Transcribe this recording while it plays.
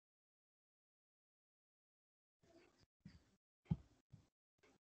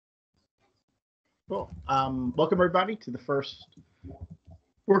Cool. Welcome everybody to the first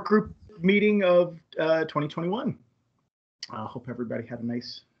work group meeting of 2021. I hope everybody had a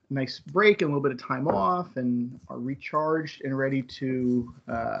nice break and a little bit of time off and are recharged and ready to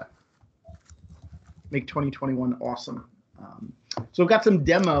make 2021 awesome. So I've got some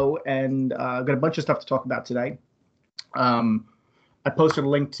demo and I've got a bunch of stuff to talk about today. I posted a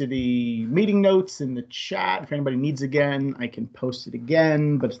link to the meeting notes in the chat. If anybody needs again, I can post it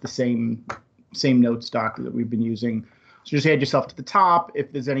again, but it's the same notes doc that we've been using. So just add yourself to the top.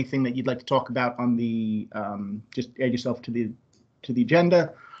 If there's anything that you'd like to talk about on the, just add yourself to the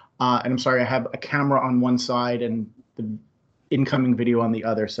agenda. And I'm sorry, I have a camera on one side and the incoming video on the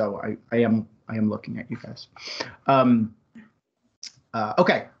other. So I am looking at you guys.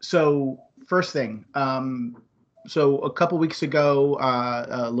 Okay, so first thing. So a couple weeks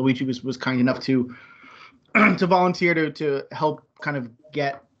ago, Luigi was kind enough to volunteer to help kind of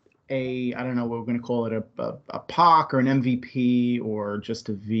get I don't know what we're going to call it, a POC or an MVP or just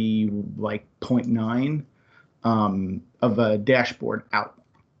a V like 0.9 of a dashboard out.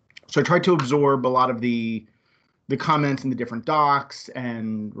 So I tried to absorb a lot of the comments in the different docs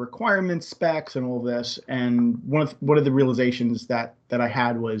and requirements specs and all of this. And one of the realizations that I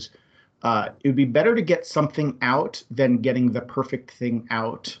had was it would be better to get something out than getting the perfect thing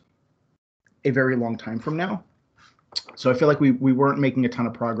out a very long time from now. So I feel like we weren't making a ton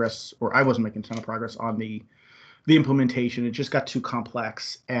of progress, or I wasn't making a ton of progress on the implementation. It just got too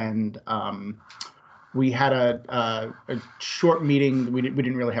complex, and we had a short meeting. We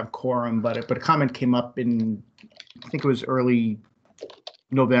didn't really have quorum, but a comment came up in, I think it was early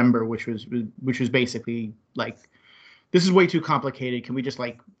November, which was basically like, this is way too complicated. Can we just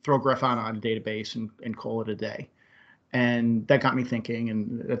like throw Grafana on a database and call it a day? And that got me thinking,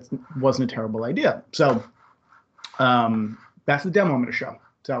 and that wasn't a terrible idea. So that's the demo I'm going to show.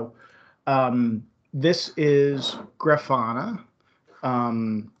 So this is Grafana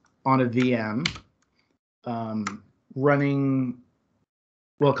on a VM running,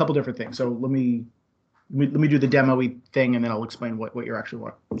 well, a couple different things. So let me do the demo-y thing, and then I'll explain what you're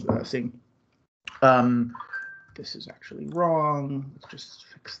actually seeing. This is actually wrong. Let's just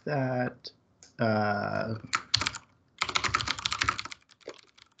fix that.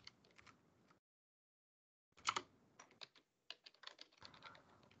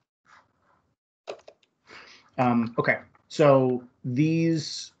 Okay, so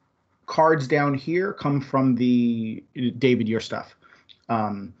these cards down here come from the David, your stuff,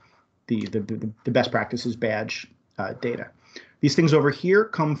 the best practices badge data. These things over here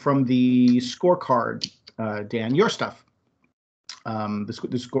come from the scorecard, Dan, your stuff, the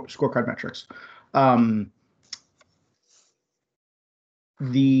scorecard metrics.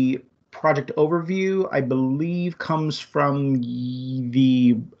 The project overview, I believe, comes from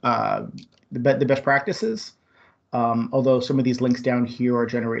the best practices. Although some of these links down here are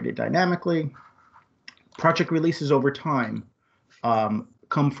generated dynamically. Project releases over time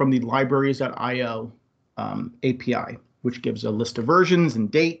come from the libraries.io API, which gives a list of versions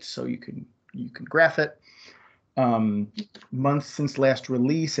and dates, so you can graph it. Months since last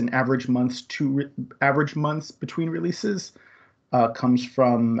release and average months between releases comes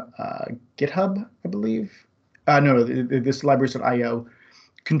from GitHub, I believe. No, this libraries.io.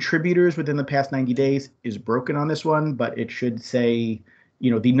 Contributors within the past 90 days is broken on this one, but it should say,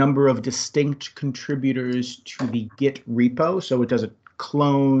 the number of distinct contributors to the Git repo. So it does a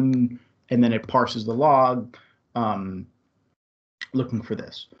clone and then it parses the log looking for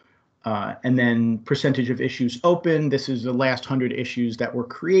this. And then percentage of issues open. This is the last 100 issues that were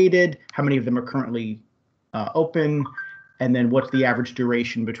created. How many of them are currently open? And then what's the average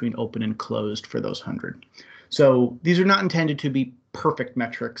duration between open and closed for those 100? So these are not intended to be perfect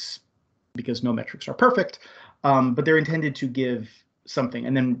metrics because no metrics are perfect, but they're intended to give something.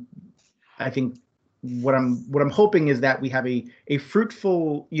 And then I think what I'm hoping is that we have a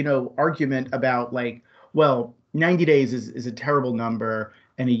fruitful, argument about like, well, 90 days is a terrible number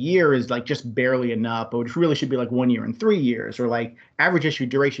and a year is like just barely enough, but it really should be like 1 year and 3 years, or like average issue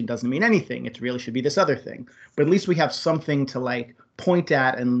duration doesn't mean anything. It really should be this other thing. But at least we have something to like point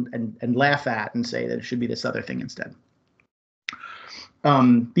at and laugh at and say that it should be this other thing instead.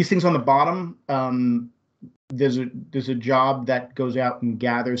 These things on the bottom, there's a job that goes out and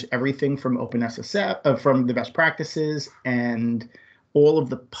gathers everything from OpenSSF, from the best practices and all of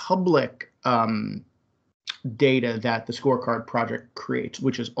the public data that the scorecard project creates,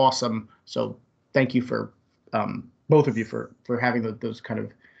 which is awesome. So thank you for both of you for having those kind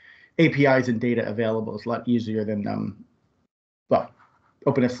of APIs and data available. It's a lot easier than well,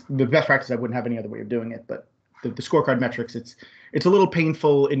 the best practice. I wouldn't have any other way of doing it, but the scorecard metrics, it's a little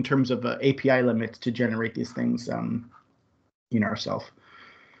painful in terms of API limits to generate these things ourselves.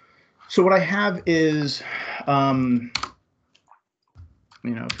 So what I have is, if you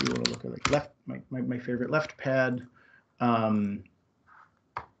want to look at like my favorite left pad,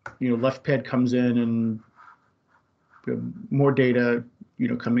 left pad comes in and more data,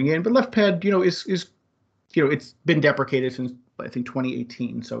 coming in, but left pad, is it's been deprecated since I think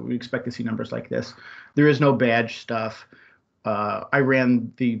 2018, so we expect to see numbers like this. There is no badge stuff. I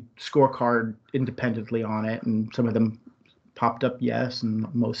ran the scorecard independently on it, and some of them popped up yes,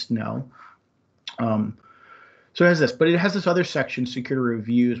 and most no. So it has this, but it has this other section, security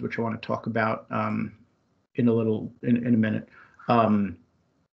reviews, which I want to talk about in a minute. Are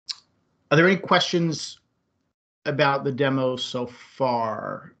there any questions about the demo so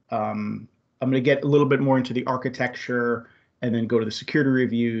far? I'm going to get a little bit more into the architecture and then go to the security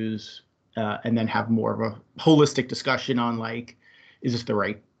reviews and then have more of a holistic discussion on like, is this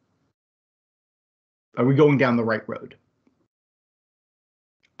are we going down the right road?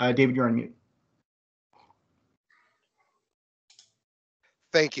 David, you're on mute.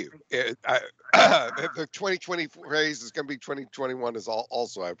 Thank you. The 2020 phrase is going to be 2021 is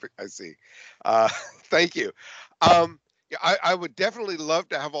also, I see. Thank you. I would definitely love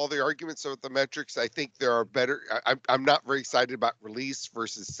to have all the arguments about the metrics. I think there are better. I'm not very excited about release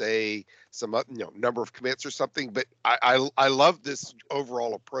versus say some number of commits or something, but I love this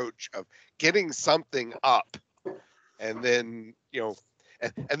overall approach of getting something up, and then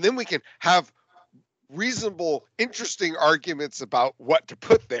and then we can have reasonable, interesting arguments about what to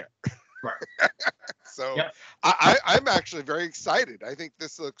put there. Right. So yep. I'm actually very excited. I think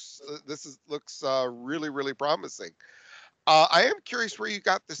this looks really, really promising. I am curious where you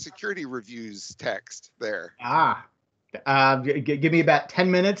got the security reviews text there. Give me about 10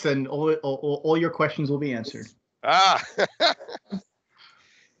 minutes and all your questions will be answered.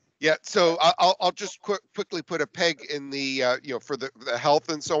 Yeah, so I'll just quickly put a peg in the for the health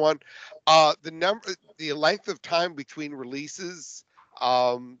and so on. The length of time between releases,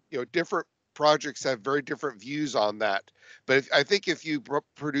 different projects have very different views on that. But I think if you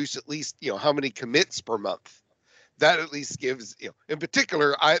produce at least how many commits per month, that at least gives in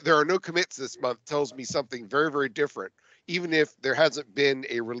particular there are no commits this month tells me something very, very different, even if there hasn't been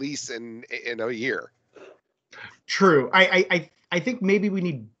a release in a year. True. I think maybe we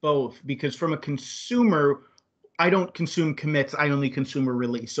need both, because from a consumer, I don't consume commits. I only consume a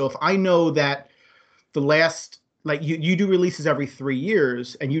release. So if I know that the last, like you do releases every 3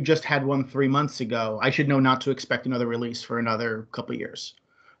 years and you just had one 3 months ago, I should know not to expect another release for another couple of years.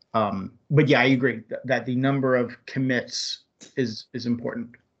 But yeah, I agree that the number of commits is important.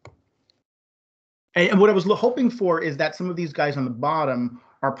 And what I was hoping for is that some of these guys on the bottom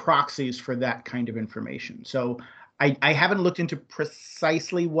are proxies for that kind of information. So I haven't looked into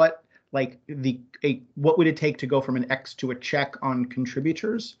precisely what what would it take to go from an X to a check on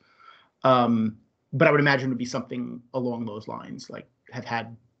contributors. But I would imagine it would be something along those lines, like have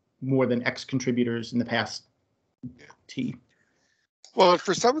had more than X contributors in the past T. Well,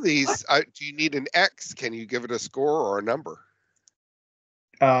 for some of these, do you need an X? Can you give it a score or a number?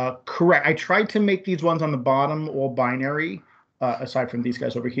 Correct. I tried to make these ones on the bottom all binary, aside from these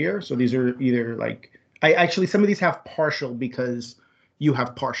guys over here. So these are either some of these have partial because you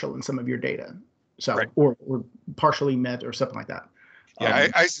have partial in some of your data. So, right. or partially met or something like that. Yeah,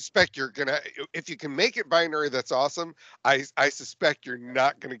 I suspect you're gonna, if you can make it binary, that's awesome. I suspect you're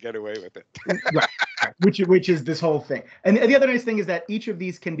not gonna get away with it. Right. Which is this whole thing. And the other nice thing is that each of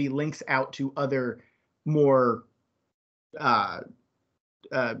these can be links out to other more lower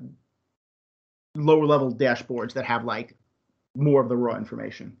level dashboards that have more of the raw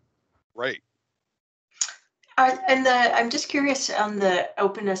information. Right. And I'm just curious on the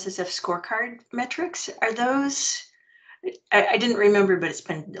OpenSSF scorecard metrics. Are those? I didn't remember, but it's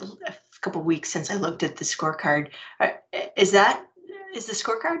been a couple of weeks since I looked at the scorecard. Is the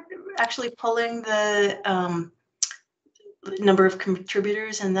scorecard actually pulling the number of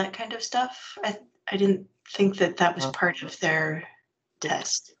contributors and that kind of stuff? I didn't think that was part of their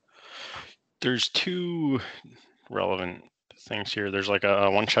test. There's two relevant things here. There's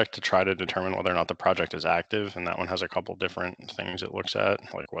a one check to try to determine whether or not the project is active, and that one has a couple different things it looks at,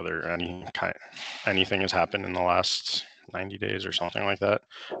 like whether anything has happened in the last 90 days or something like that.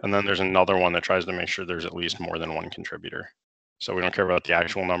 And then there's another one that tries to make sure there's at least more than one contributor. So we don't care about the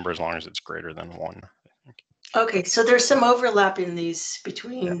actual number as long as it's greater than one, I think. Okay, so there's some overlap in these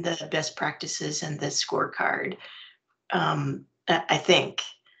between the best practices and the scorecard, I think.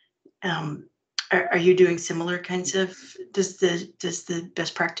 Are you doing similar kinds of, does the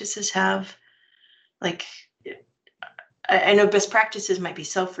best practices have I know best practices might be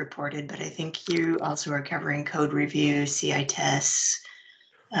self-reported, but I think you also are covering code review, CI tests.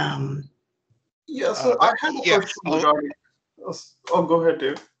 Yeah, so I had a yes. question regarding. Oh, go ahead,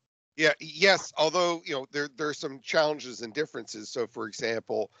 Dave. Yeah, yes. Although there are some challenges and differences. So, for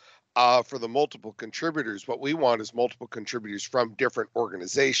example, for the multiple contributors, what we want is multiple contributors from different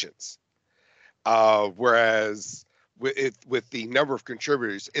organizations. Whereas with the number of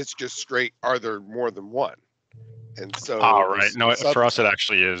contributors, it's just straight. Are there more than one? And so, right. No, for us, it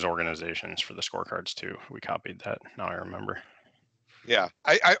actually is organizations for the scorecards too. We copied that. Now I remember. Yeah,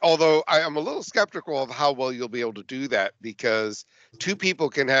 although I am a little skeptical of how well you'll be able to do that, because two people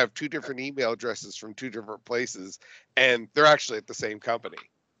can have two different email addresses from two different places, and they're actually at the same company.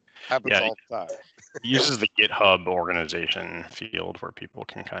 Happens all the time. It uses the GitHub organization field where people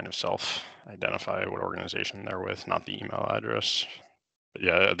can kind of self-identify what organization they're with, not the email address. But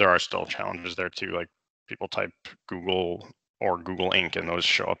yeah, there are still challenges there too. Like people type Google or Google Inc. and those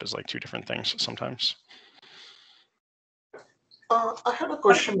show up as like two different things sometimes. I had a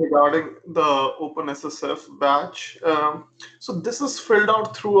question regarding the OpenSSF batch. So this is filled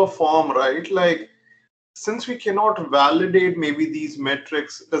out through a form, right? Like, since we cannot validate maybe these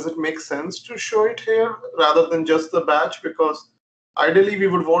metrics, does it make sense to show it here rather than just the batch? Because ideally we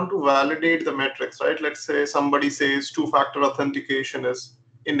would want to validate the metrics, right? Let's say somebody says two-factor authentication is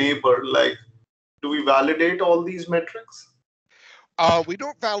enabled. Like, do we validate all these metrics? We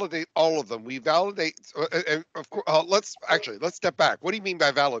don't validate all of them. We validate, and of course, let's step back. What do you mean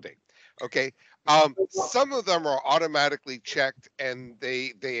by validate? Okay, some of them are automatically checked and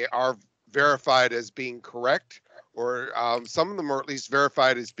they are verified as being correct, or some of them are at least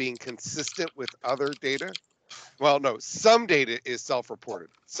verified as being consistent with other data. Well, no, some data is self-reported,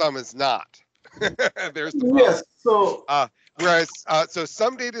 some is not. There's the problem. Yes. So whereas so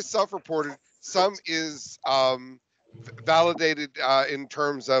some data is self-reported, some is validated in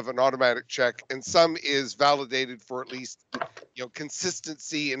terms of an automatic check, and some is validated for at least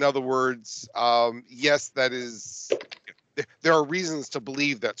consistency. In other words, yes, that is, there are reasons to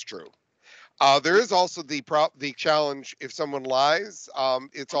believe that's true. There is also the challenge if someone lies.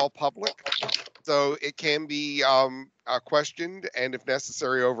 It's all public, so it can be questioned and, if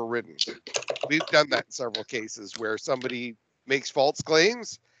necessary, overridden. We've done that in several cases where somebody makes false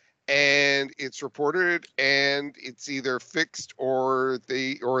claims and it's reported and it's either fixed or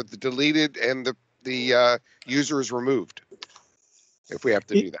the deleted and the user is removed if we have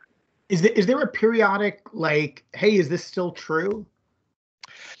to do that. Is there a periodic, like, hey, is this still true?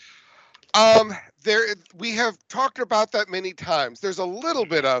 We have talked about that many times. There's a little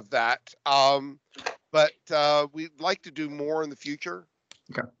bit of that, but we'd like to do more in the future.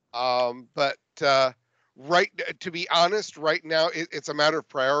 Okay. But to be honest, right now it's a matter of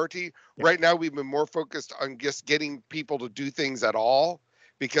priority. Yeah. Right now we've been more focused on just getting people to do things at all,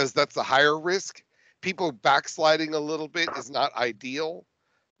 because that's the higher risk. People backsliding a little bit is not ideal.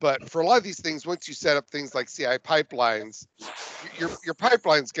 But for a lot of these things, once you set up things like CI pipelines, your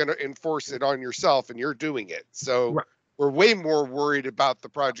pipeline's going to enforce it on yourself, and you're doing it. So right. We're way more worried about the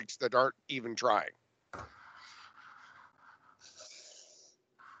projects that aren't even trying.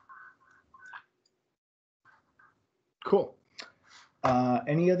 Cool.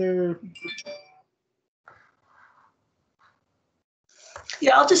 Any other?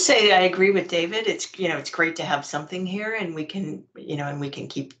 Yeah, I'll just say I agree with David. It's it's great to have something here, and we can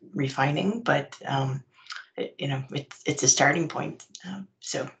keep refining. But it's a starting point.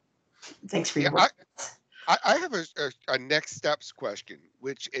 So thanks for your work. I have a next steps question,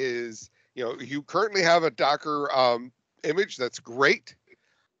 which is you currently have a Docker image that's great.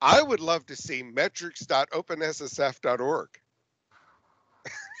 I would love to see metrics.openssf.org.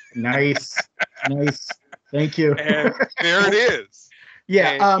 Nice. Thank you. And there it is.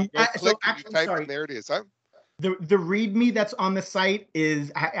 Yeah. Sorry. There it is. Huh? The README that's on the site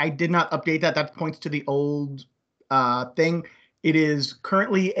is I did not update that. That points to the old thing. It is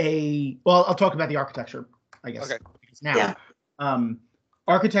currently I'll talk about the architecture, I guess. Okay. Now, yeah.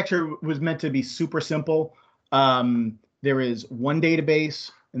 Architecture was meant to be super simple. There is one database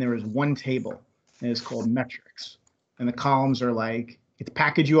and there is one table, and it's called metrics. And the columns are like, it's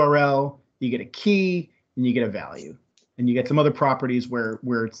package URL, you get a key, and you get a value. And you get some other properties where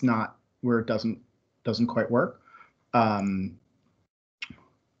it's not, where it doesn't quite work. So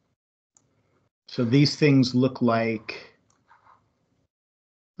these things look like,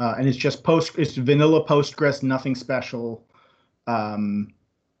 and it's just it's vanilla Postgres, nothing special.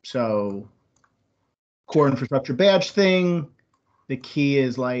 So core infrastructure badge thing. The key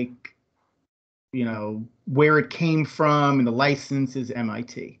is like, where it came from, and the license is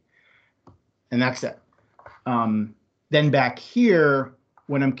MIT, and that's it. then back here,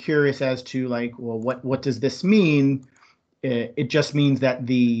 when I'm curious as to like, well, what does this mean? It just means that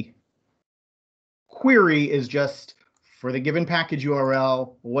the query is just for the given package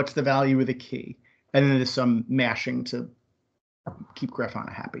URL, what's the value of the key? And then there's some mashing to keep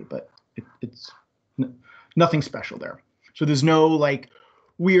Grafana happy, but it's nothing special there. So there's no like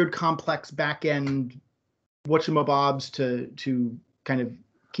weird complex backend whatchamabobs to kind of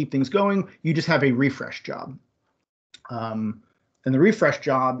keep things going. You just have a refresh job. And the refresh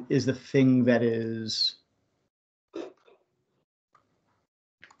job is the thing that is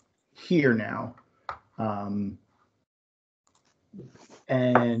here now.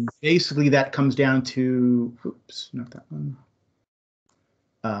 And basically that comes down to, oops, not that one.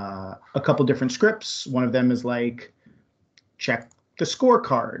 A couple different scripts. One of them is like, check the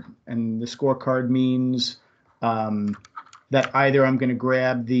scorecard. And the scorecard means that either I'm going to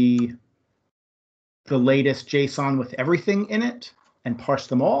grab the latest JSON with everything in it and parse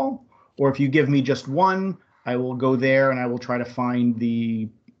them all, or if you give me just one, I will go there and I will try to find the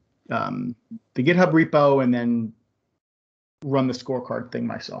GitHub repo and then run the scorecard thing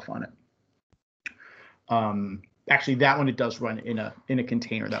myself on it. Actually, that one it does run in a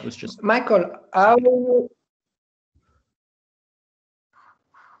container. That was just Michael. How? Go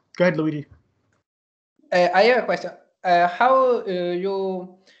ahead, Luigi. I have a question. How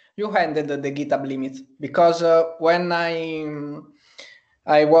you handled the GitHub limits? Because when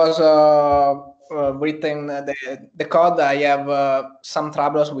I was written the code, I have some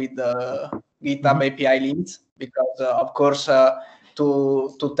troubles with the GitHub API limits because, of course,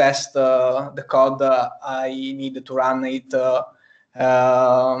 to test the code, I need to run it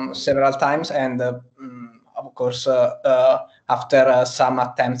several times, and of course, after some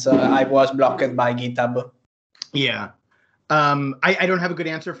attempts, I was blocked by GitHub. Yeah. I don't have a good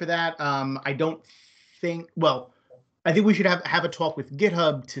answer for that. I don't think, well, I think we should have a talk with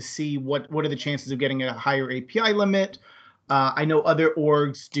GitHub to see what are the chances of getting a higher API limit. I know other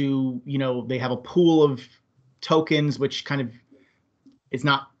orgs do, they have a pool of tokens, which kind of is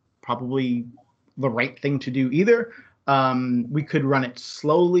not probably the right thing to do either. We could run it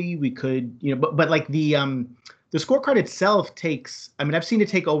slowly. We could, but like the scorecard itself takes, I mean, I've seen it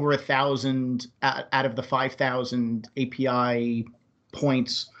take over 1,000 out of the 5,000 API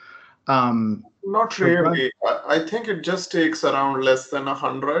points. Not really. I think it just takes around less than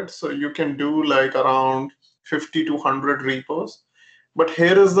 100. So you can do like around 50 to 100 repos. But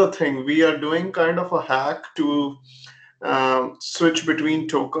here is the thing. We are doing kind of a hack to switch between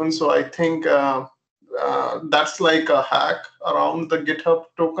tokens. So I think that's like a hack around the GitHub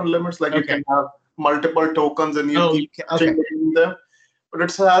token limits. Like you can have multiple tokens and you keep switching between them. But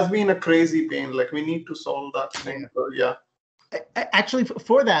it has been a crazy pain. Like we need to solve that thing. So yeah. Actually,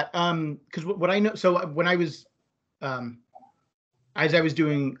 for that, because what I know, so when I was, as I was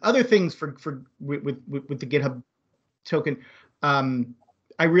doing other things with the GitHub token,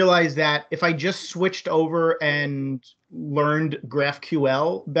 I realized that if I just switched over and learned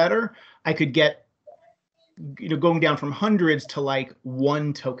GraphQL better, I could get, going down from hundreds to like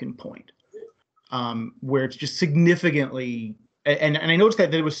 1 token point, where it's just significantly. And I noticed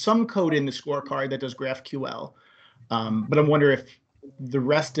that there was some code in the scorecard that does GraphQL. But I'm wondering if the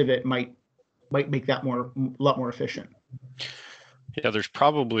rest of it might make that a lot more efficient. Yeah, there's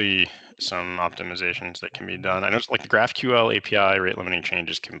probably some optimizations that can be done. I know like the GraphQL API rate limiting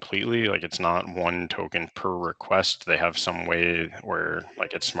changes completely. Like it's not 1 token per request. They have some way where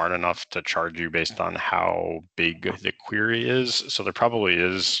like it's smart enough to charge you based on how big the query is. So there probably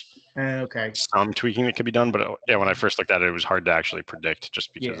is some tweaking that could be done. But yeah, when I first looked at it, it was hard to actually predict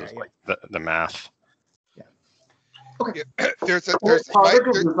just because of like the math. Okay. There's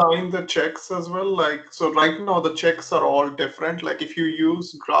harder to design the checks as well. Like, so right now the checks are all different. Like if you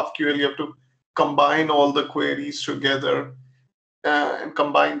use GraphQL, you have to combine all the queries together and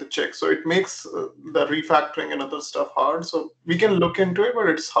combine the checks. So it makes the refactoring and other stuff hard. So we can look into it, but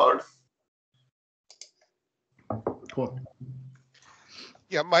it's hard. Cool.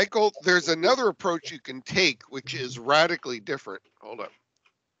 Yeah, Michael, there's another approach you can take, which is radically different. Hold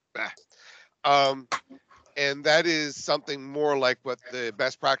on. And that is something more like what the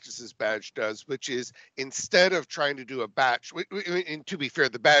best practices badge does, which is instead of trying to do a batch, and to be fair,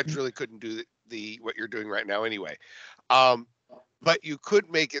 the badge really couldn't do what you're doing right now anyway. But you could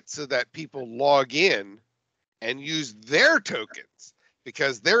make it so that people log in and use their tokens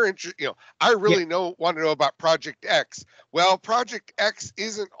because they're interested. I really want to know about Project X. Well, Project X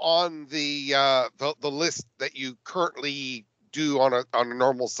isn't on the list that you currently do on a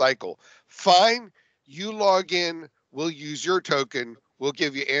normal cycle. Fine. You log in, we'll use your token, we'll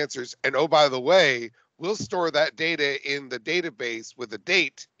give you answers. And oh, by the way, we'll store that data in the database with a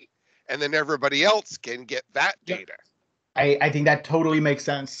date, and then everybody else can get that data. I think that totally makes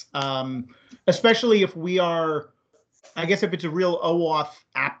sense, especially if we are, I guess if it's a real OAuth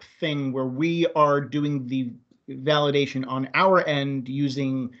app thing where we are doing the validation on our end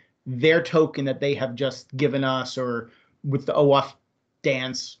using their token that they have just given us, or with the OAuth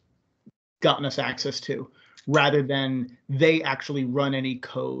dance gotten us access to, rather than they actually run any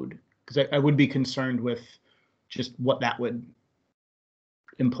code, because I would be concerned with just what that would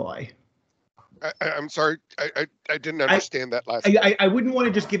imply. I'm sorry, I didn't understand that last. I wouldn't want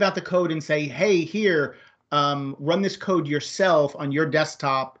to just give out the code and say, hey, here, run this code yourself on your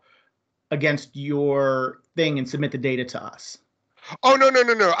desktop against your thing and submit the data to us. Oh, no.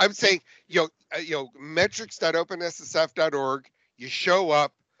 I'm saying, metrics.openssf.org, you show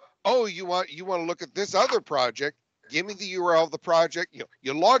up, oh, you want to look at this other project, give me the URL of the project,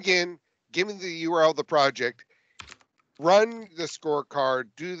 you log in, give me the URL of the project, run the scorecard,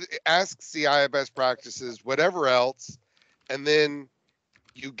 ask CI best practices, whatever else, and then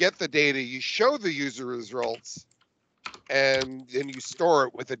you get the data, you show the user results, and then you store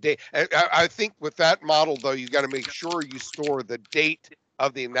it with a date. I think with that model, though, you got to make sure you store the date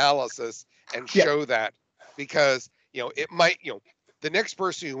of the analysis and show that, because it might, the next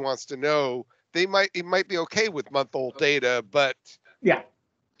person who wants to know, it might be okay with month-old data, but but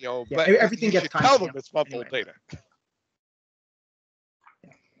everything you gets should tell them it's month-old data.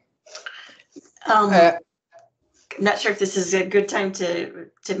 I'm not sure if this is a good time to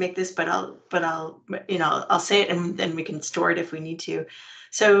make this, but I'll say it and then we can store it if we need to.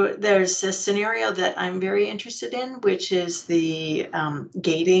 So there's a scenario that I'm very interested in, which is the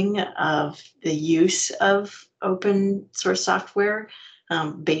gating of the use of open source software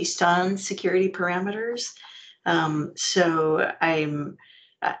based on security parameters. So I'm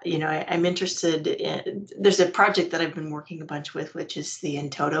interested in, there's a project that I've been working a bunch with, which is the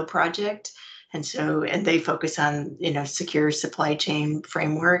Entoto project. And they focus on, secure supply chain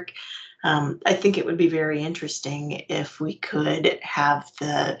framework. I think it would be very interesting if we could have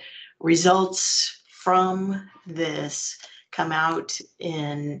the results from this come out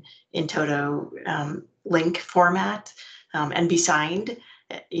in Entoto link format and be signed,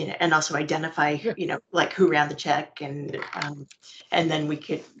 and also identify, like who ran the check, and then we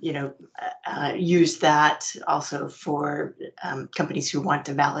could, use that also for companies who want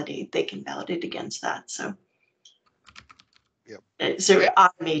to validate. They can validate against that. So, so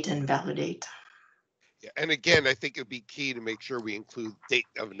automate and validate. Yeah, and again, I think it'd be key to make sure we include date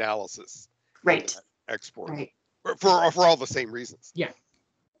of analysis. Right. Export. Right. For all the same reasons. Yeah.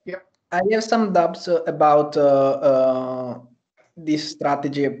 Yep. I have some doubts about this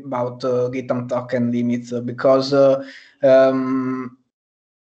strategy about GitHub token limits, because of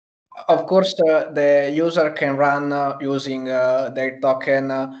course the user can run using their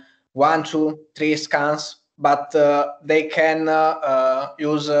token 1, 2, 3 scans, but they can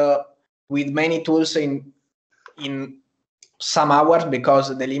use with many tools in some hours, because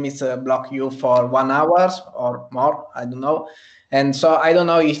the limits block you for 1 hour or more. I don't know, and so I don't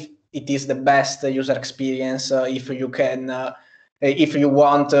know if it is the best user experience if you can. If you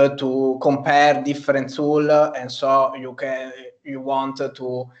want to compare different tools, and so you want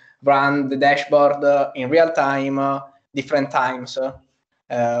to run the dashboard in real time, different times.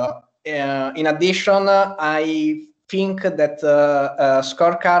 In addition, I think that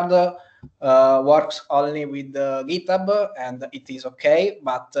scorecard works only with GitHub, and it is okay.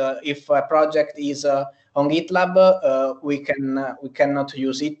 But if a project is on GitLab, we cannot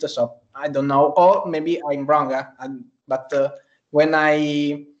use it. So I don't know, or maybe I'm wrong. But when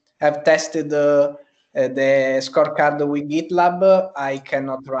I have tested the scorecard with GitLab, I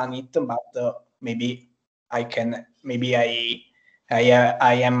cannot run it. But maybe I can. Maybe I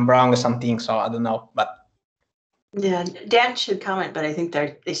am wrong or something. So I don't know. But yeah, Dan should comment. But I think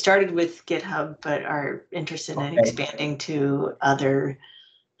they started with GitHub, but are interested in expanding to other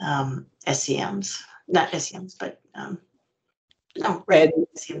SCMs, not SCMs, but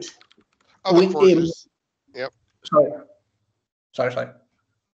SCMs. Other forces. Yep. Sorry.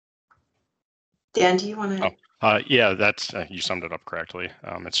 Dan, do you want to? Yeah, that's you summed it up correctly.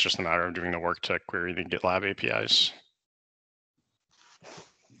 It's just a matter of doing the work to query the GitLab APIs.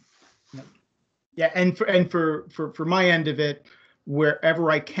 Yeah, and for my end of it,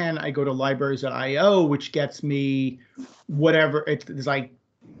 wherever I can, I go to libraries.io, which gets me whatever. There's like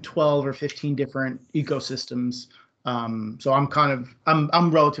 12 or 15 different ecosystems. So I'm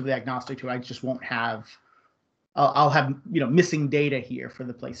relatively agnostic to it. I just won't have. I'll have missing data here for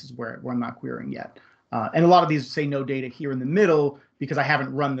the places where I'm not querying yet. And a lot of these say no data here in the middle because I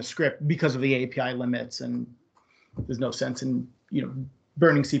haven't run the script because of the API limits, and there's no sense in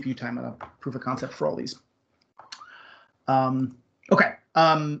burning CPU time on a proof of concept for all these. Okay,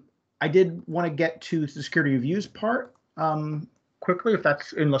 I did want to get to the security reviews part quickly, if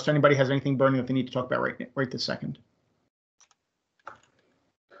that's, unless anybody has anything burning that they need to talk about right this second.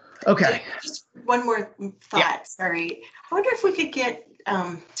 Okay. Just one more thought. Yeah. Sorry. I wonder if we could get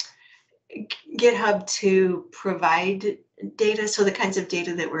GitHub to provide data, so the kinds of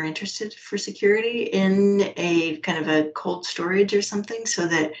data that we're interested for security in a kind of a cold storage or something, so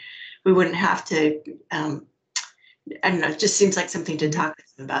that we wouldn't have to, I don't know, it just seems like something to talk to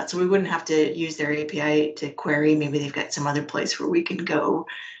them about. So we wouldn't have to use their API to query. Maybe they've got some other place where we can go,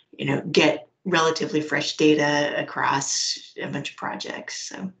 get relatively fresh data across a bunch of projects.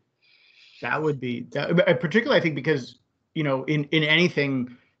 So that would be, particularly I think because, in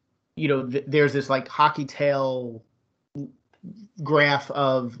anything, there's this like hockey tail graph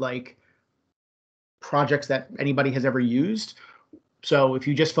of like projects that anybody has ever used. So if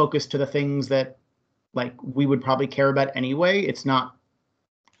you just focus to the things that like we would probably care about anyway, it's not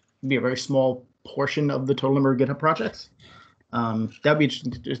be a very small portion of the total number of GitHub projects. That'd be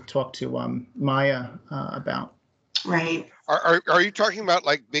interesting to just talk to Maya about. Right. Are you talking about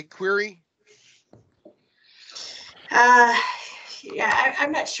like BigQuery? Yeah,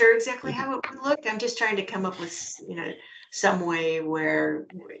 I'm not sure exactly how it would look. I'm just trying to come up with, some way where,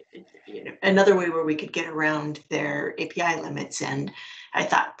 another way where we could get around their API limits. And I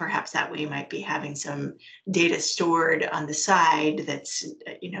thought perhaps that way might be having some data stored on the side that's,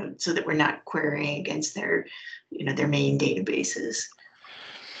 so that we're not querying against their, their main databases.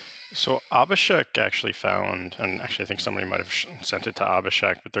 So Abhishek actually found, and actually I think somebody might have sent it to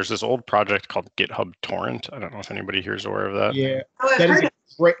Abhishek, but there's this old project called GitHub Torrent. I don't know if anybody here is aware of that. Yeah,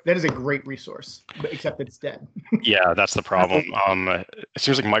 that is a great resource, except it's dead. Yeah, that's the problem. It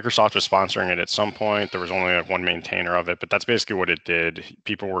seems like Microsoft was sponsoring it at some point. There was only like one maintainer of it, but that's basically what it did.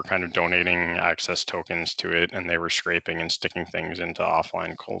 People were kind of donating access tokens to it, and they were scraping and sticking things into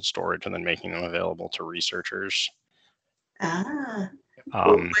offline cold storage and then making them available to researchers. Why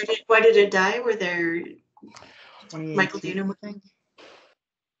did it die? Were there, Michael, do you know anything?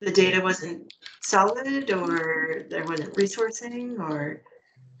 The data wasn't solid, or there wasn't resourcing, or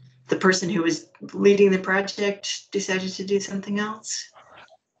the person who was leading the project decided to do something else?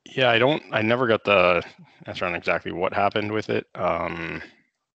 Yeah, I never got the answer on exactly what happened with it. The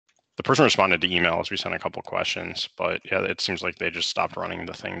person responded to emails. We sent a couple questions, but yeah, it seems like they just stopped running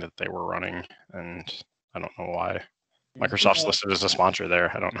the thing that they were running, and I don't know why. Microsoft's listed as a sponsor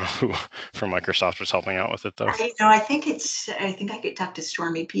there. I don't know who from Microsoft was helping out with it though. I think I could talk to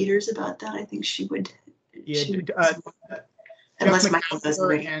Stormy Peters about that. I think she would. Yeah, unless Jeff Michael doesn't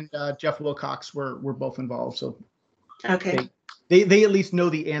already. And Jeff Wilcox were both involved. So okay, they at least know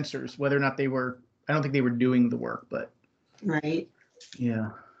the answers. Whether or not they were, I don't think they were doing the work, but right. Yeah,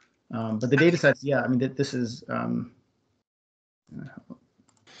 but the data sets. Yeah, I mean this is.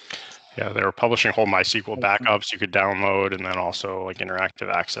 Yeah, they were publishing whole MySQL backups you could download, and then also like interactive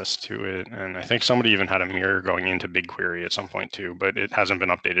access to it. And I think somebody even had a mirror going into BigQuery at some point too, but it hasn't been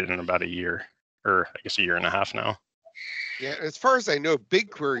updated in about a year, or I guess a year and a half now. Yeah, as far as I know,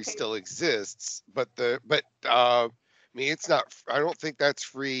 BigQuery still exists, but I mean, it's not. I don't think that's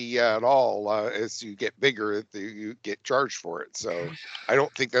free at all. As you get bigger, you get charged for it. So I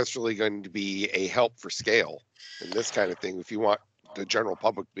don't think that's really going to be a help for scale in this kind of thing. If you want the general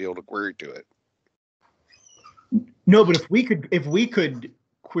public to be able to query to it. No, but if we could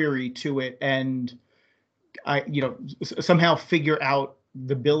query to it and somehow figure out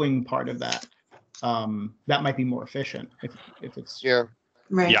the billing part of that, that might be more efficient if it's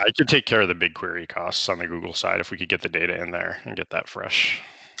right. Yeah, I could take care of the BigQuery costs on the Google side if we could get the data in there and get that fresh.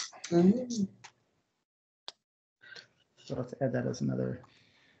 Mm-hmm. So let's add that as another.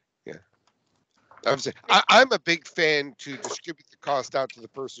 I'm a big fan to distribute the cost out to the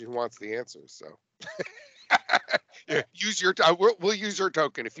person who wants the answer. So yeah, we'll use your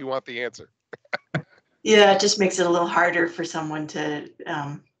token if you want the answer. Yeah, it just makes it a little harder for someone to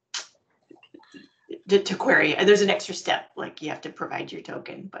query. There's an extra step, like you have to provide your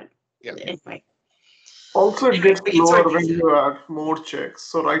token, but anyway. Also, it gets slower when you add more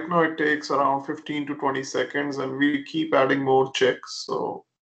checks. So right now it takes around 15 to 20 seconds, and we keep adding more checks. So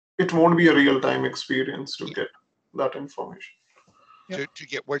it won't be a real-time experience to get that information. To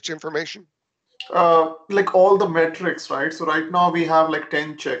get which information? Like all the metrics, right? So right now we have like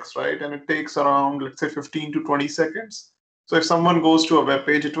 10 checks, right? And it takes around, let's say, 15 to 20 seconds. So if someone goes to a web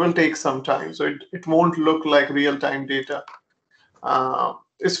page, it will take some time. So it won't look like real-time data.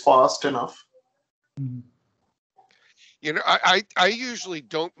 It's fast enough. Mhm. You know, I usually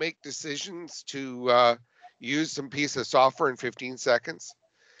don't make decisions to use some piece of software in 15 seconds.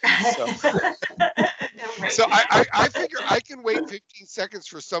 So, so I figure I can wait 15 seconds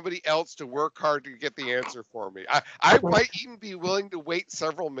for somebody else to work hard to get the answer for me. I might even be willing to wait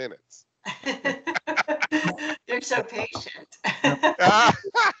several minutes. You're so patient.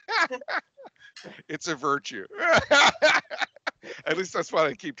 It's a virtue. At least that's what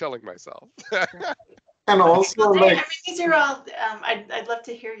I keep telling myself. And also, Well, like, I mean, these are all. I'd love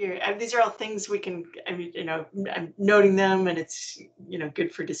to hear your. These are all things we can. I mean, I'm noting them, and it's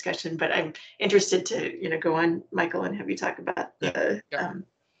good for discussion. But I'm interested to go on, Michael, and have you talk about the. Yeah.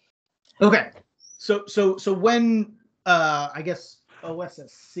 Okay, so when I guess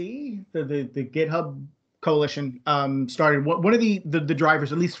OSSC, the GitHub coalition, started, one of the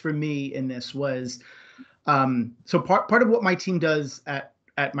drivers, at least for me in this, was so part of what my team does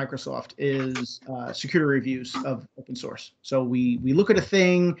at Microsoft is security reviews of open source. So we look at a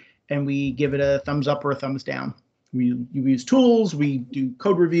thing and we give it a thumbs up or a thumbs down. We use tools, we do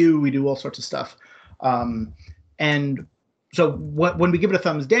code review, we do all sorts of stuff. And so when we give it a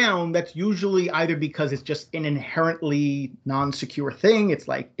thumbs down, that's usually either because it's just an inherently non-secure thing. It's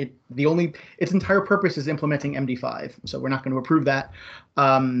like its entire purpose is implementing MD5, so we're not going to approve that.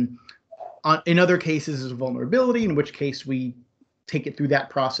 In other cases, is a vulnerability, in which case we take it through that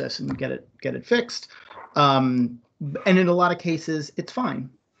process and get it fixed. And in a lot of cases, it's fine.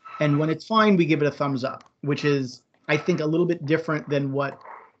 And when it's fine, we give it a thumbs up, which is, I think, a little bit different than what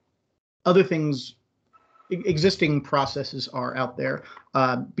other things, existing processes are out there.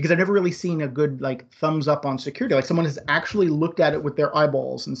 Because I've never really seen a good thumbs up on security. Like someone has actually looked at it with their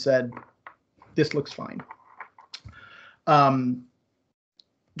eyeballs and said, this looks fine.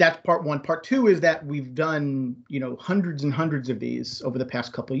 That's part one. Part two is that we've done, hundreds and hundreds of these over the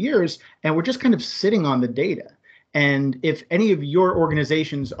past couple of years, and we're just kind of sitting on the data. And if any of your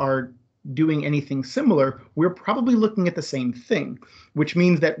organizations are doing anything similar, we're probably looking at the same thing, which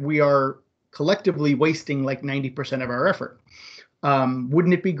means that we are collectively wasting like 90% of our effort.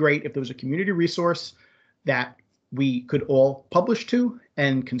 Wouldn't it be great if there was a community resource that we could all publish to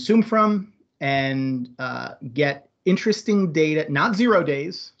and consume from and get interesting data, not 0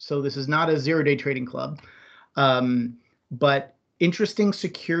 days. So this is not a 0-day trading club, but interesting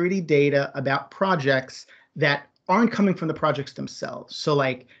security data about projects that aren't coming from the projects themselves. So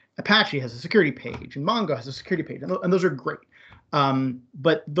like Apache has a security page and Mongo has a security page, and those are great.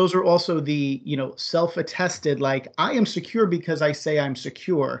 But those are also the, self-attested, like I am secure because I say I'm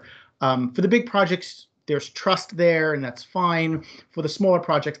secure. For the big projects, there's trust there, and that's fine. For the smaller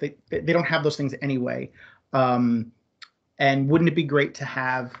projects, they don't have those things anyway. And wouldn't it be great to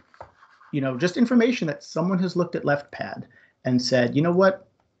have, just information that someone has looked at LeftPad and said, you know what,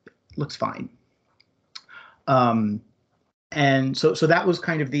 looks fine. And so that was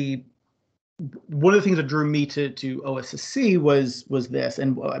kind of one of the things that drew me to OSSC was this,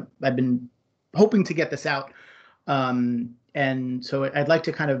 and I've been hoping to get this out. And so I'd like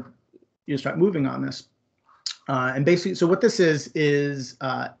to kind of start moving on this. And basically, so what this is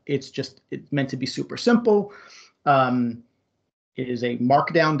it's meant to be super simple. It is a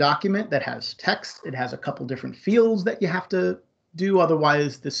markdown document that has text. It has a couple different fields that you have to do,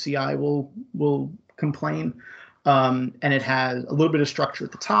 otherwise the CI will complain. And it has a little bit of structure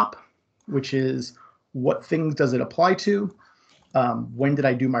at the top, which is what things does it apply to, when did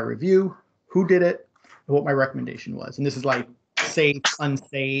I do my review, who did it, and what my recommendation was. And this is like safe,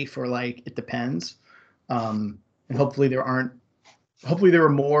 unsafe, or like it depends. And hopefully there are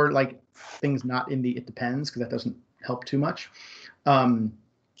more like things not in the it depends, because that doesn't help too much. And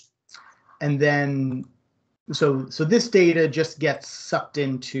then so this data just gets sucked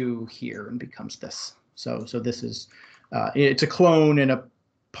into here and becomes this. So this is it's a clone and a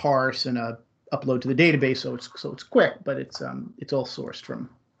parse and a upload to the database, so it's quick, but it's all sourced from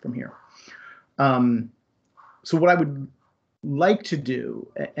here. So what I would like to do,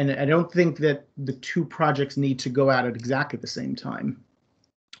 and I don't think that the two projects need to go out at exactly the same time,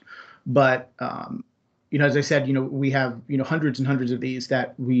 but as I said, we have hundreds and hundreds of these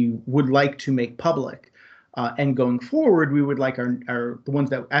that we would like to make public, and going forward, we would like the ones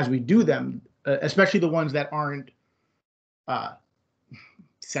that, as we do them, especially the ones that aren't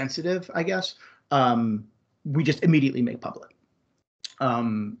sensitive, I guess, we just immediately make public.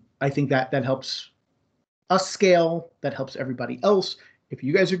 I think that helps us scale, that helps everybody else. If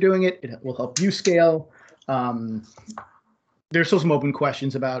you guys are doing it, it will help you scale. There's still some open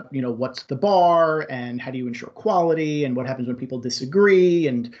questions about, what's the bar and how do you ensure quality and what happens when people disagree.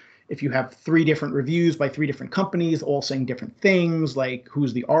 And if you have 3 different reviews by 3 different companies all saying different things, like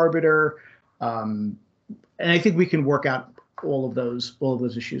who's the arbiter? And I think we can work out all of those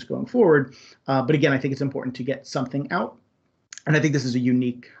issues going forward. But again, I think it's important to get something out, and I think this is a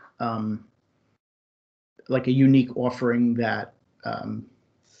unique offering that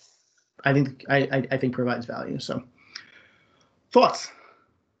I think provides value. So, thoughts?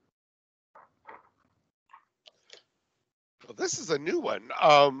 Well, this is a new one.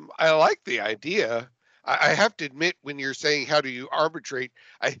 I like the idea. I have to admit, when you're saying how do you arbitrate,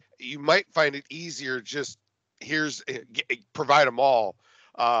 you might find it easier just provide them all.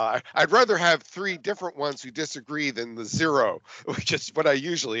 I'd rather have 3 different ones who disagree than the 0, which is what I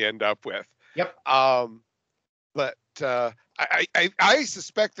usually end up with. Yep. But I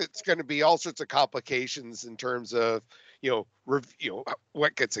suspect that it's going to be all sorts of complications in terms of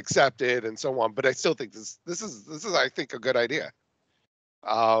what gets accepted and so on. But I still think this is I think a good idea.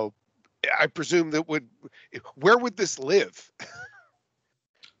 I presume where would this live?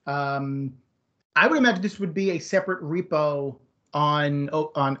 I would imagine this would be a separate repo on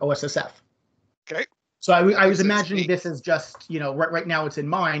OSSF. Okay. So I was imagining this as just, right now it's in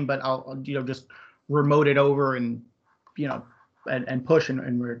mine, but I'll just remote it over and and push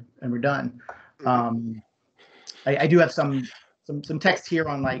and we're done. Mm-hmm. I do have some text here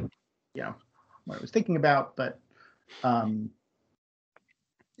on what I was thinking about, but I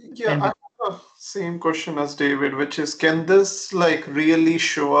have the same question as David, which is, can this really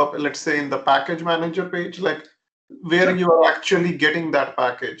show up, let's say, in the package manager page, where you are actually getting that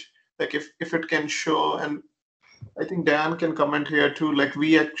package? If it can show, and I think Dan can comment here too,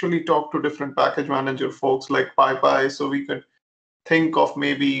 we actually talk to different package manager folks like PyPy, so we could think of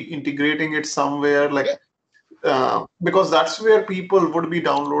maybe integrating it somewhere, because that's where people would be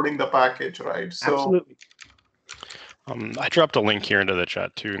downloading the package, right? So absolutely. I dropped a link here into the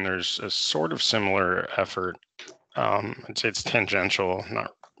chat too, and there's a sort of similar effort. I'd say it's tangential,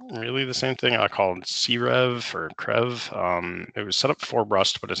 not really the same thing. I call it CREV or CREV. It was set up for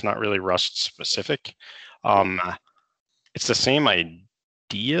Rust, but it's not really Rust specific. It's the same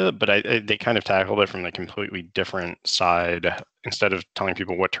idea, but they kind of tackled it from a completely different side. Instead of telling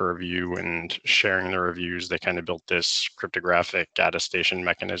people what to review and sharing the reviews, they kind of built this cryptographic attestation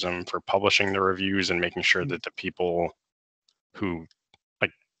mechanism for publishing the reviews and making sure that the people who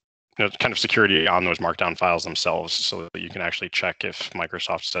kind of security on those markdown files themselves, so that you can actually check if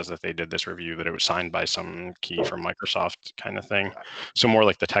Microsoft says that they did this review, that it was signed by some key from Microsoft kind of thing. So more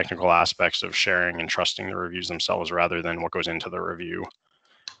like the technical aspects of sharing and trusting the reviews themselves rather than what goes into the review.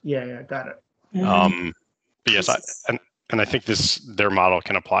 Yeah, got it. But yes, and I think their model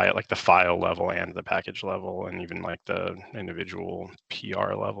can apply at the file level and the package level and even the individual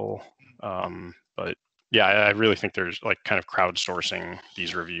PR level. But yeah, I really think there's kind of crowdsourcing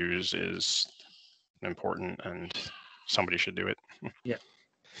these reviews is important, and somebody should do it. Yeah.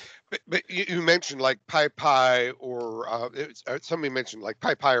 But you mentioned PyPy or somebody mentioned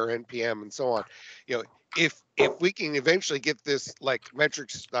PyPy or NPM and so on. If we can eventually get this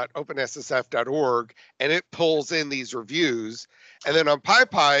metrics.openssf.org and it pulls in these reviews, and then on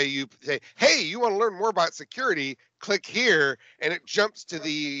PyPy you say, hey, you want to learn more about security, click here, and it jumps to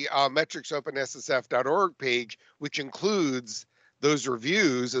the metrics.openssf.org page, which includes those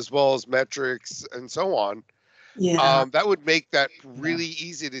reviews as well as metrics and so on. Yeah. That would make that really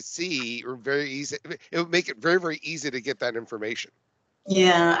easy to see, or very easy. It would make it very, very easy to get that information.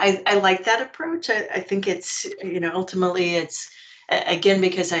 Yeah, I like that approach. I think it's, ultimately it's, again,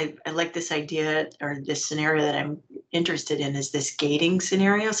 because I like this idea or this scenario that I'm interested in is this gating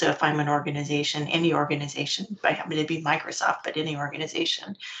scenario. So if I'm an organization, any organization, I happen to be Microsoft, but any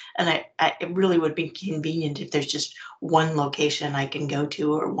organization, and it really would be convenient if there's just one location I can go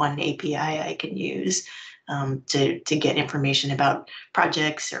to or one API I can use to get information about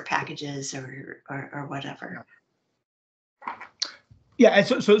projects or packages or whatever. Yeah, and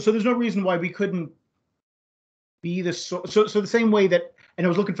so there's no reason why we couldn't be the so the same way that, and I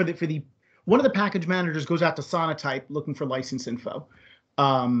was looking for the one of the package managers goes out to Sonatype looking for license info.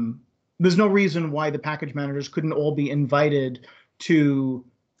 There's no reason why the package managers couldn't all be invited to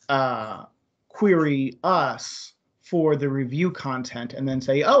query us for the review content and then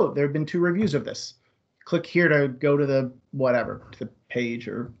say, oh, there have been 2 reviews of this. Click here to go to the to the page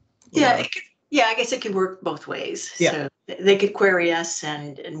or whatever. Yeah, I guess it could work both ways. Yeah. So they could query us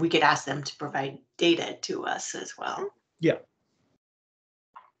and we could ask them to provide data to us as well. Yeah.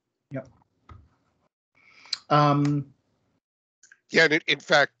 Yep. Yeah, and in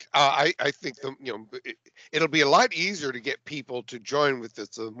fact, I think it'll be a lot easier to get people to join with this.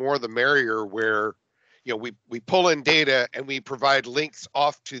 The more the merrier, where we pull in data and we provide links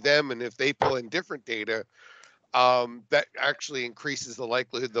off to them, and if they pull in different data, that actually increases the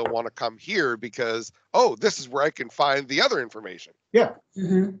likelihood they'll want to come here because, oh, this is where I can find the other information. Yeah.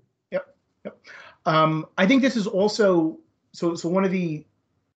 Mm-hmm. Yep. I think this is also so one of the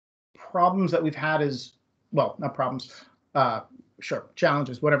problems that we've had is, well, not problems, sure,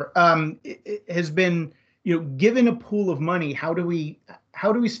 challenges, whatever. It has been, given a pool of money, how do we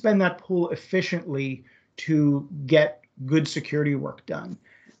spend that pool efficiently to get good security work done?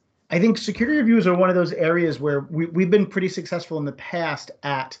 I think security reviews are one of those areas where we've been pretty successful in the past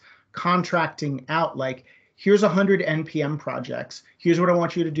at contracting out, like, here's 100 NPM projects. Here's what I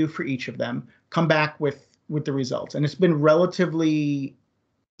want you to do for each of them. Come back with the results. And it's been relatively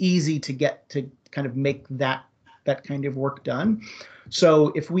easy to get to kind of make that kind of work done.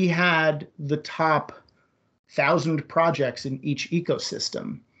 So if we had the top 1,000 projects in each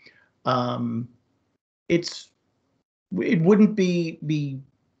ecosystem, it wouldn't be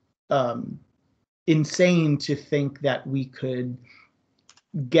insane to think that we could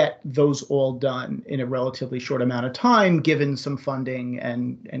get those all done in a relatively short amount of time, given some funding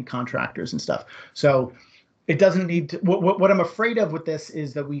and contractors and stuff. So it doesn't need to, what I'm afraid of with this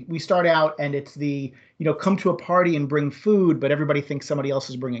is that we start out and it's the, come to a party and bring food, but everybody thinks somebody else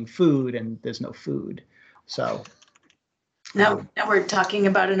is bringing food and there's no food. So now we're talking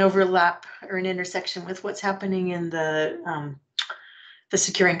about an overlap or an intersection with what's happening in the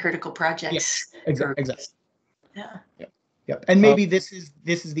securing critical projects. Yeah, exactly. Yeah. Yep. And maybe this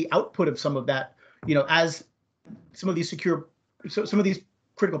is the output of some of that, as some of these some of these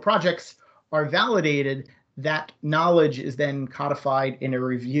critical projects are validated, that knowledge is then codified in a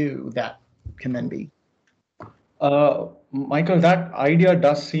review that can then be. Michael, that idea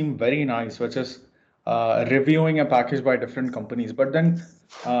does seem very nice, which is reviewing a package by different companies. But then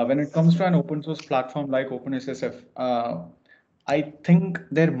when it comes to an open source platform like OpenSSF, I think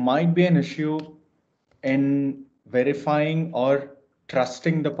there might be an issue in verifying or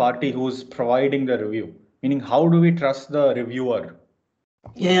trusting the party who's providing the review. Meaning, how do we trust the reviewer?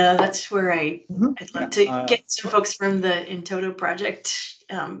 Yeah, that's where I'd love to get some folks from the Intoto project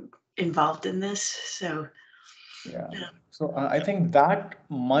involved in this. So So I think that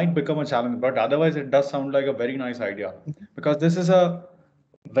might become a challenge, but otherwise it does sound like a very nice idea, because this is a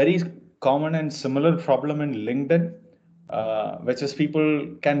very common and similar problem in LinkedIn, which is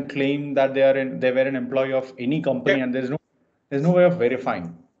people can claim that they were an employee of any company, and there's no way of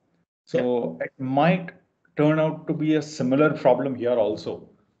verifying. So it might turn out to be a similar problem here also.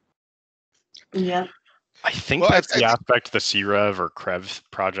 Yeah. I think that's the aspect the CREV or CREV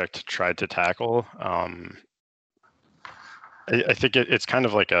project tried to tackle. I think it's kind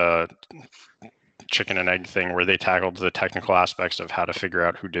of like a chicken and egg thing where they tackled the technical aspects of how to figure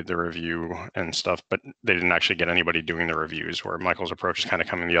out who did the review and stuff, but they didn't actually get anybody doing the reviews, where Michael's approach is kind of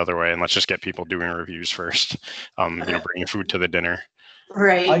coming the other way, and let's just get people doing reviews first, bringing food to the dinner.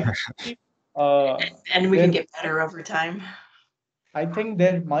 Right. And we can get better over time. I think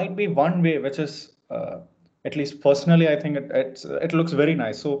there might be one way, which is, at least personally, I think it looks very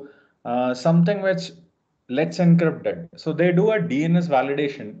nice. So something which Let's Encrypt it. So they do a DNS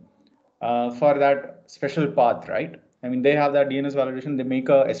validation for that special path, right? I mean, they have that DNS validation. They make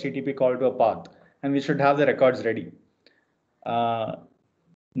a HTTP call to a path, and we should have the records ready.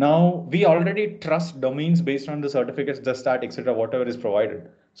 Now, we already trust domains based on the certificates, the stat, etc., whatever is provided.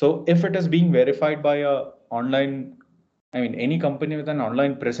 So if it is being verified by any company with an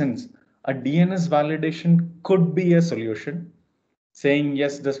online presence, a DNS validation could be a solution, saying,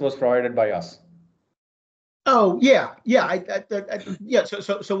 yes, this was provided by us. Oh, yeah.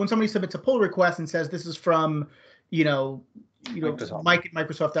 So when somebody submits a pull request and says this is from, Microsoft. Mike at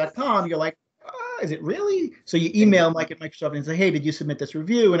Microsoft.com, you're like, is it really? So you email Mike at Microsoft and say, hey, did you submit this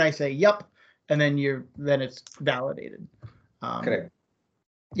review? And I say, yep. And then it's validated. Correct.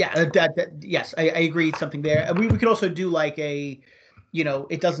 Yeah, yes, I agree. It's something there. We could also do like it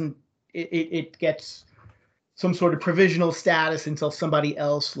gets some sort of provisional status until somebody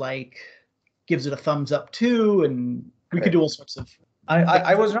else gives it a thumbs up too, and we could do all sorts of.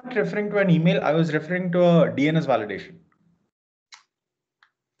 I was not referring to an email. I was referring to a DNS validation.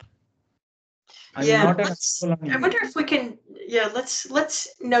 I wonder if we can. Yeah, let's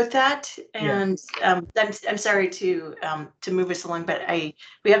note that. And I'm sorry to move us along, but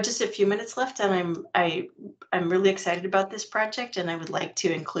we have just a few minutes left, and I'm really excited about this project, and I would like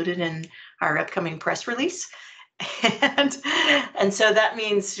to include it in our upcoming press release. And so that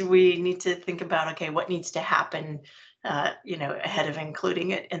means we need to think about, okay, what needs to happen, ahead of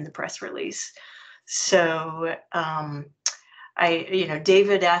including it in the press release. So,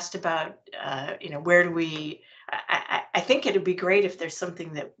 David asked about, where do we, I think it'd be great if there's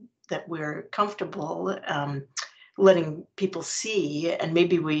something that we're comfortable letting people see, and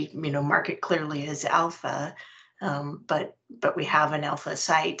maybe we mark it clearly as alpha, but we have an alpha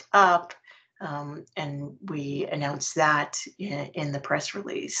site up, and we announce that in the press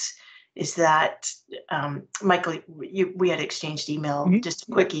release. Is that Michael? We had exchanged email, just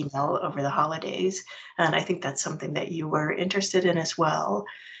a quick email over the holidays, and I think that's something that you were interested in as well.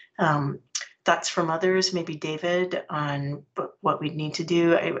 Thoughts from others, maybe David, on what we need to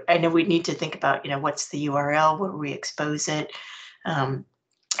do. I know we need to think about, what's the URL, where we expose it.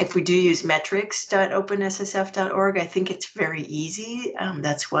 If we do use metrics.openssf.org, I think it's very easy.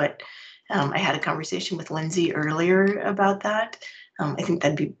 That's what I had a conversation with Lindsay earlier about that. I think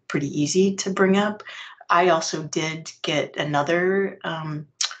that'd be pretty easy to bring up. I also did get another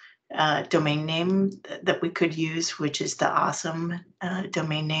domain name that we could use, which is the awesome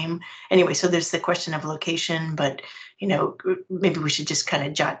domain name. Anyway, so there's the question of location, but maybe we should just kind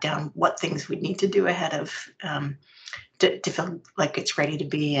of jot down what things we need to do ahead of to feel like it's ready to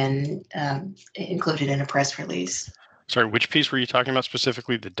be included in a press release. Sorry, which piece were you talking about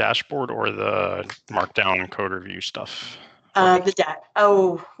specifically? The dashboard or the Markdown code review stuff?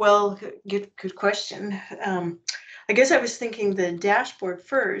 Oh, well, good question. I guess I was thinking the dashboard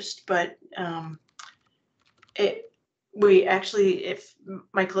first, but we actually, if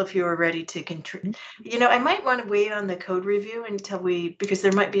Michael, if you were ready to contribute, I might want to wait on the code review until because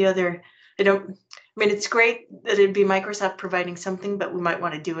there might be other, it's great that it'd be Microsoft providing something, but we might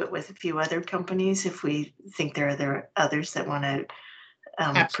want to do it with a few other companies if we think there are others that want to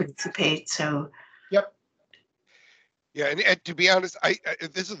participate. So. Yep. Yeah, and to be honest, I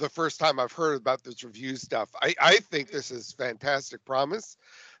this is the first time I've heard about this review stuff. I think this is fantastic promise,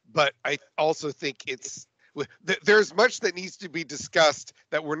 but I also think there's much that needs to be discussed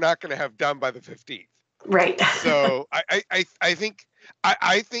that we're not going to have done by the 15th. Right. So I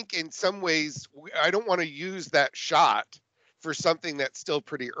think in some ways I don't want to use that shot for something that's still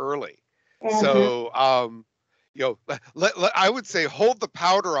pretty early. Mm-hmm. So I would say hold the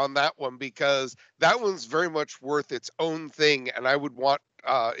powder on that one, because that one's very much worth its own thing, and I would want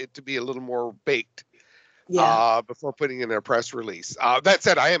it to be a little more baked before putting in a press release. That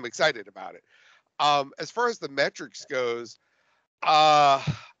said, I am excited about it. As far as the metrics goes, I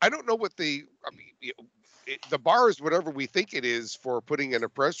don't know what the bar is, whatever we think it is for putting in a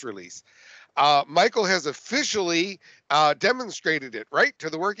press release. Michael has officially demonstrated it, right, to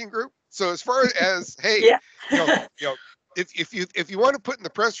the working group. So as far as, hey, if you want to put in the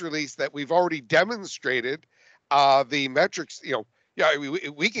press release that we've already demonstrated the metrics,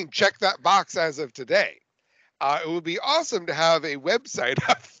 we can check that box as of today. It would be awesome to have a website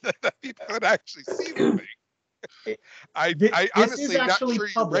that people could actually see the thing. I honestly am not sure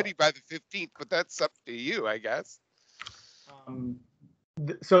you're ready by the 15th, but that's up to you, I guess.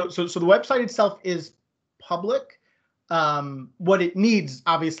 So the website itself is public. What it needs,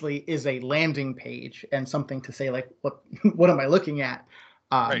 obviously, is a landing page and something to say, like, what am I looking at,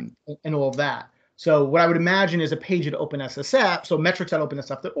 right, and all of that. So what I would imagine is a page at OpenSSF. So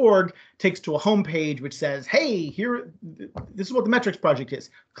metrics.opensf.org takes to a home page which says, hey, this is what the metrics project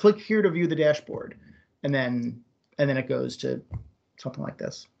is. Click here to view the dashboard, and then it goes to something like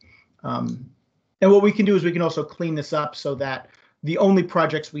this. And what we can do is we can also clean this up so that the only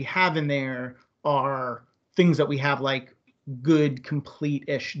projects we have in there are things that we have like good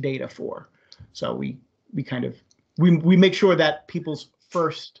complete-ish data for. So we make sure that people's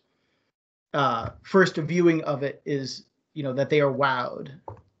first viewing of it is, that they are wowed.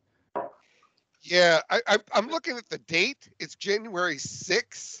 Yeah, I'm looking at the date. It's January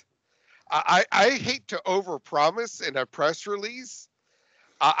 6th. I hate to overpromise in a press release.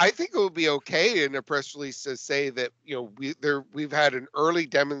 I think it would be okay in a press release to say that we've had an early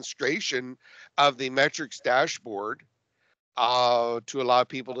demonstration of the metrics dashboard to allow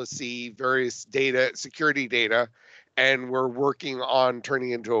people to see various data, security data, and we're working on turning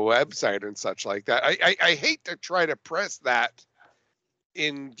into a website and such like that. I hate to try to press that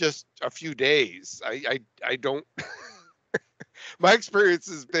in just a few days. I don't. My experience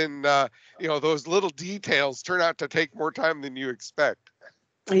has been, those little details turn out to take more time than you expect.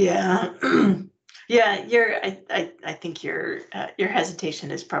 Yeah, yeah. I think your hesitation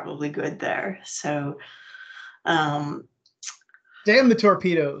is probably good there. So, damn the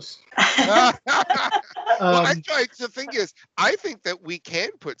torpedoes. The thing is, I think that we can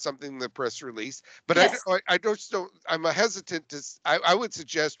put something in the press release, but yes. I just don't. I'm hesitant to. I would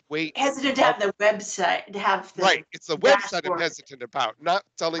suggest wait. Hesitant to have the website, to have the right. It's the website I'm hesitant about, not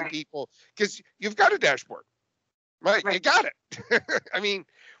telling people, because you've got a dashboard, right? You got it. I mean,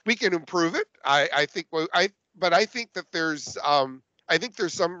 we can improve it. I think. But I think that there's I think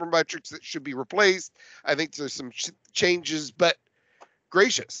there's some metrics that should be replaced. I think there's some changes, but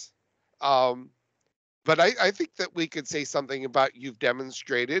gracious. But I think that we could say something about you've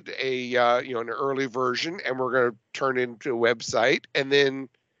demonstrated a an early version, and we're going to turn it into a website, and then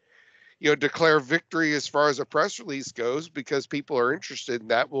declare victory as far as a press release goes, because people are interested in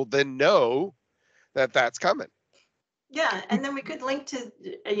that. Will then know that that's coming. Yeah, and then we could link to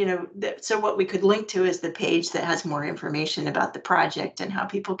so what we could link to is the page that has more information about the project and how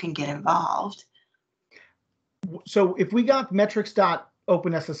people can get involved. So if we got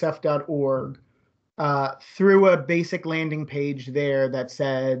metrics.openssf.org through a basic landing page there that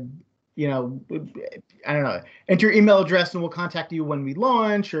said, I don't know, enter your email address and we'll contact you when we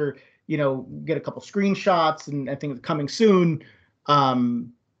launch, or, get a couple screenshots and I think coming soon,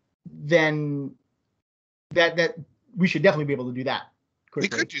 then that we should definitely be able to do that quickly.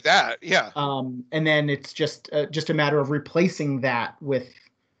 We could do that, yeah. And then it's just a matter of replacing that with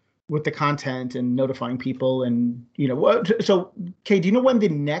the content and notifying people, and so Kay, do you know when the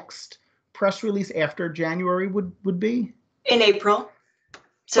next press release after January would be? In April.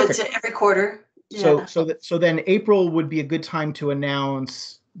 So Perfect. It's every quarter. Yeah. So then April would be a good time to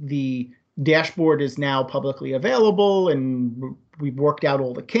announce the dashboard is now publicly available and we've worked out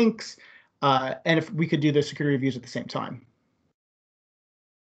all the kinks. And if we could do the security reviews at the same time.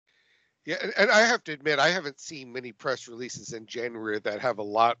 Yeah, and I have to admit, I haven't seen many press releases in January that have a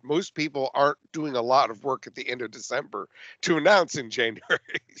lot. Most people aren't doing a lot of work at the end of December to announce in January.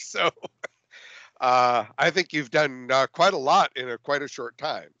 So I think you've done quite a lot in quite a short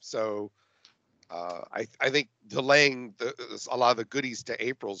time. So I think delaying a lot of the goodies to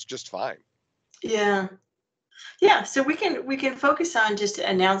April is just fine. Yeah. Yeah, so we can focus on just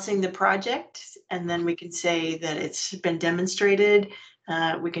announcing the project, and then we can say that it's been demonstrated.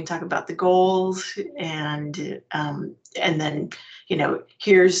 We can talk about the goals, and then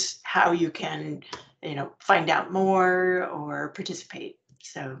here's how you can find out more or participate.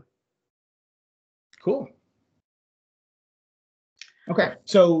 So cool. Okay,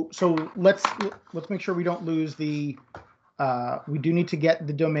 so let's make sure we don't lose the. We do need to get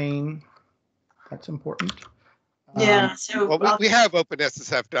the domain. That's important. Yeah. So we have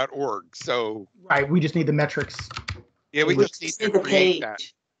openssf.org. So right, we just need the metrics. Yeah, we just need to create that.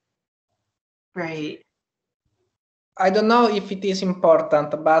 Right. I don't know if it is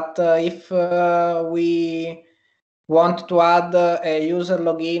important, but if we want to add a user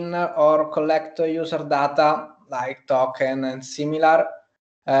login or collect user data like token and similar,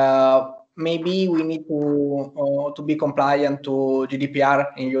 maybe we need to be compliant to GDPR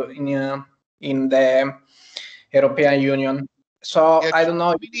in the European Union. So I don't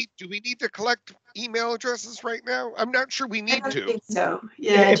know. Do we need to collect email addresses right now? I'm not sure we need to. I think so.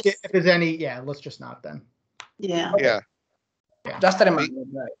 Yeah. If there's any, let's just not then. Yeah. Yeah. Just a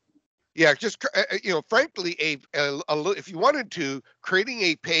reminder. Yeah, just frankly, if you wanted to, creating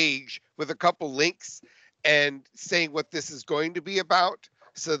a page with a couple links and saying what this is going to be about,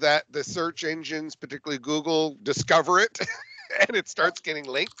 so that the search engines, particularly Google, discover it and it starts getting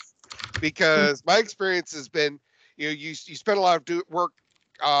links. Because my experience has been, you spend a lot of work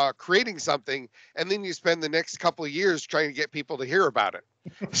creating something, and then you spend the next couple of years trying to get people to hear about it.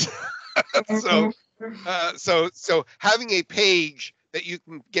 So having a page that you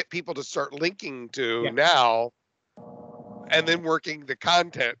can get people to start linking to now, and then working the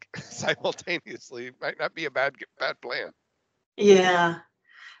content simultaneously might not be a bad plan. Yeah.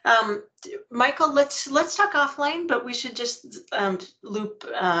 Michael, let's talk offline, but we should just loop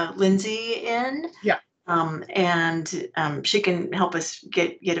Lindsay in. Yeah. And she can help us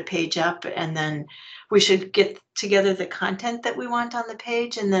get a page up, and then we should get together the content that we want on the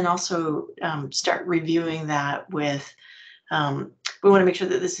page, and then also start reviewing that with. We want to make sure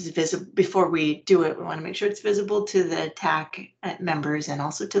that this is visible before we do it. We want to make sure it's visible to the TAC members and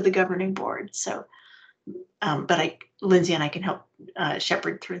also to the governing board. So, but Lindsay and I can help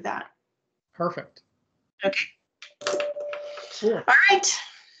shepherd through that. Perfect. Okay. Cool. All right.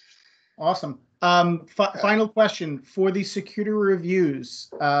 Awesome. Final question for the security reviews.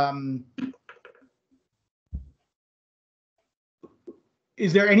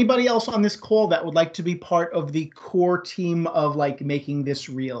 Is there anybody else on this call that would like to be part of the core team of making this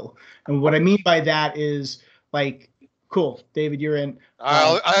real? And what I mean by that is cool, David, you're in.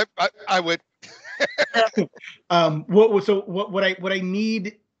 I would. What I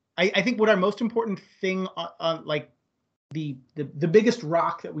need, I think what our most important thing on the biggest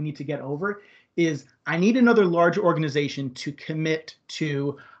rock that we need to get over is I need another large organization to commit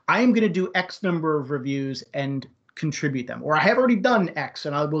to, I am going to do X number of reviews and contribute them, or I have already done X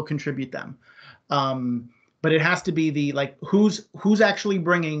and I will contribute them. but it has to be the like who's actually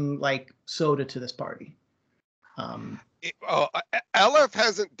bringing like soda to this party. LF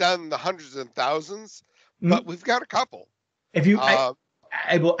hasn't done the hundreds and thousands, but we've got a couple. If you, I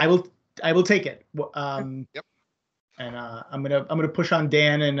will take it. Yep. And I'm gonna push on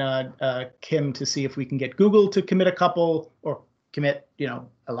Dan and Kim to see if we can get Google to commit a couple or commit,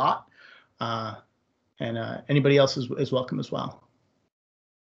 a lot. And anybody else is welcome as well.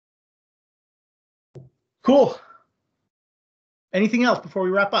 Cool. Anything else before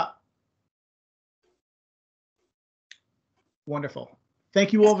we wrap up? Wonderful.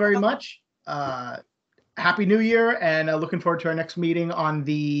 Thank you all very much. Happy New Year, and looking forward to our next meeting on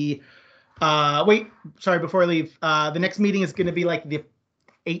the. Wait, sorry, before I leave, the next meeting is going to be like the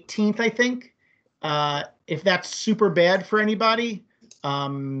 18th, I think. If that's super bad for anybody.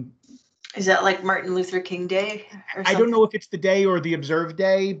 Is that like Martin Luther King Day? Or I don't know if it's the day or the observed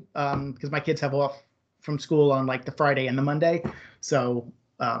day, because my kids have off from school on like the Friday and the Monday. So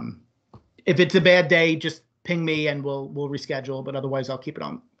if it's a bad day, just ping me and we'll reschedule. But otherwise, I'll keep it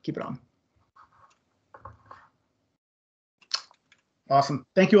on. Awesome.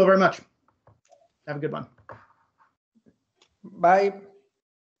 Thank you all very much. Have a good one. Bye.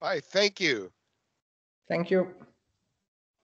 Bye. Thank you. Thank you.